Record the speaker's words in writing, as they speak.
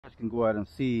You can go ahead and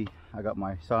see I got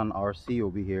my son RC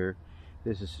over here.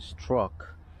 This is his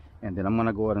truck, and then I'm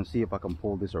gonna go ahead and see if I can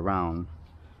pull this around,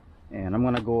 and I'm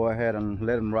gonna go ahead and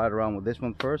let him ride around with this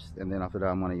one first, and then after that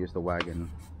I'm gonna use the wagon.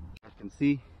 As you can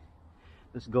see,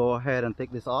 let's go ahead and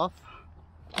take this off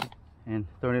and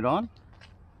turn it on,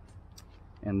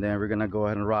 and then we're gonna go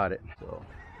ahead and ride it. So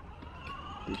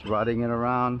he's riding it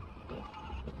around,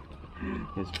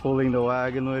 he's pulling the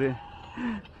wagon with it.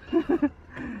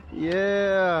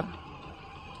 Yeah,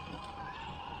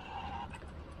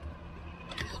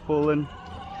 it's pulling.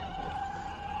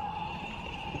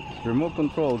 It's remote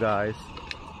control, guys.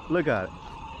 Look at it.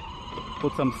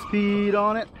 Put some speed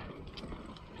on it,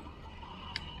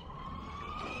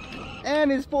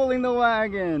 and it's pulling the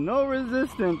wagon. No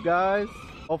resistance, guys.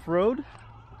 Off-road.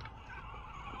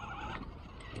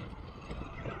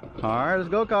 All right, let's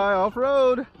go, Kai.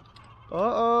 Off-road.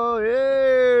 Uh-oh,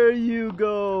 there you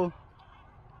go.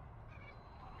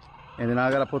 And then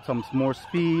I gotta put some more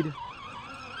speed.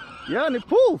 Yeah, and it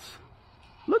pulls.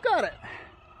 Look at it.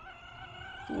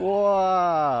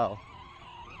 Wow.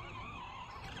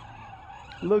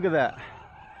 Look at that.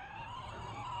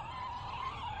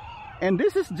 And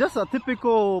this is just a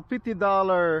typical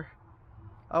 $50,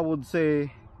 I would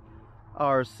say,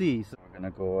 RC. So we're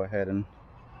gonna go ahead and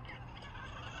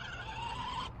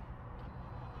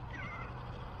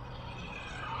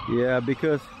yeah,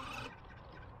 because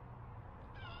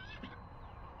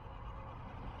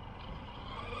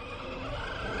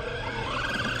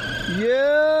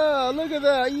yeah, look at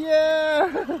that.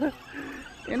 Yeah.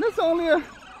 And that's only a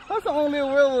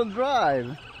rear-wheel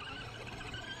drive.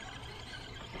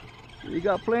 You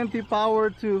got plenty power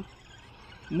to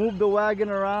move the wagon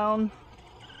around.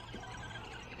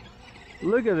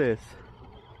 Look at this.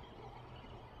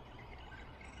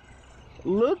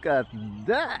 Look at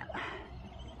that.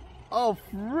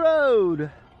 Off-road.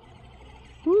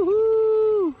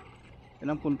 Woohoo!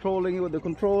 And I'm controlling it with the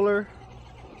controller.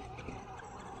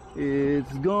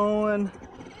 It's going.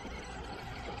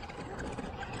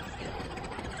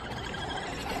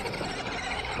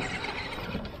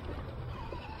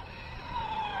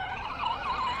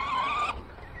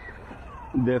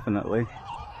 Definitely.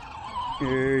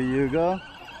 Here you go.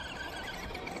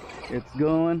 It's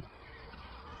going.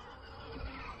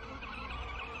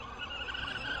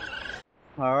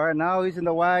 All right, now he's in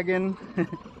the wagon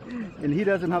and he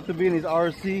doesn't have to be in his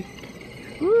RC.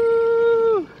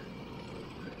 Woo!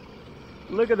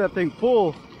 Look at that thing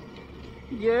pull.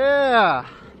 Yeah.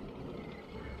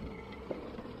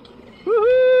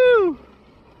 Woohoo!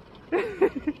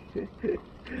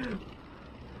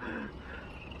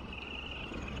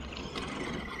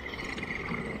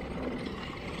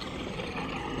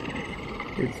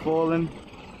 It's falling.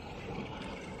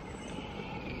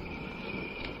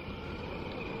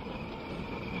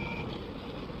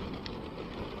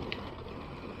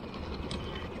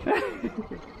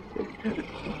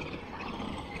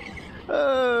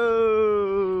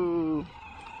 Oh!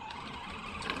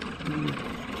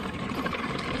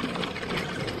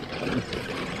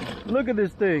 Look at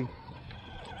this thing.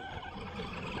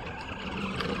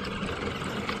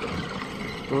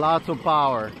 Lots of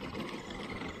power.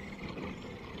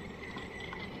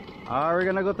 Alright, we're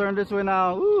gonna go turn this way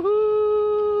now.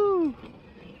 Woohoo!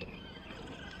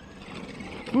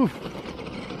 Woof.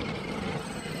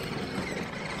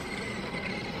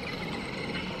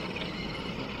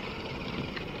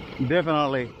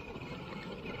 Definitely.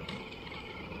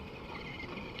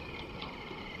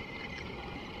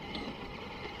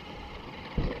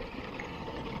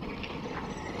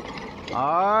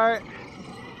 All right.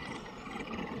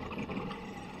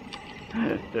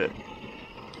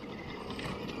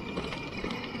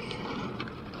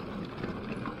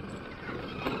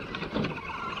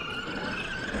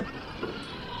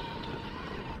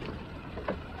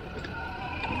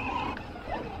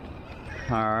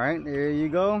 Alright, there you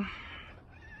go.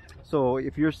 So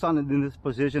if your son is in this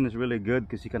position, it's really good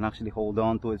because you can actually hold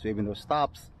on to it, so even though it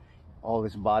stops, all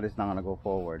his body's not going to go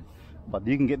forward. But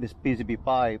you can get this PCB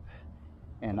pipe,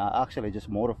 and I actually just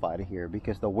modified it here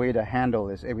because the way the handle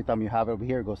is, every time you have it over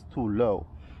here, it goes too low.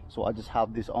 So I just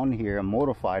have this on here and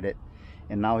modified it,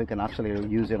 and now he can actually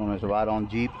use it on his ride-on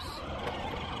Jeeps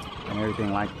and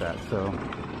everything like that. So,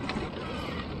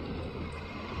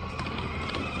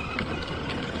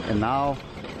 and now,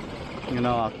 you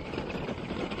know,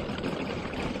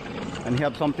 and you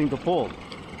have something to pull.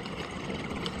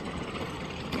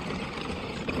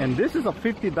 And this is a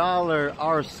 $50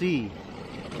 RC,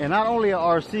 and not only a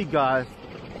RC, guys,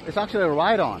 it's actually a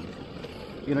ride-on.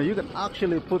 You know, you can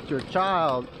actually put your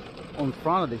child on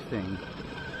front of this thing.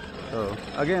 So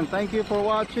again, thank you for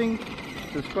watching.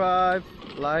 Subscribe,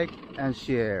 like, and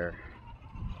share.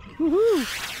 Woohoo!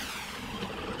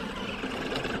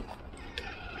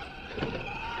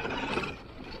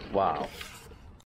 Wow.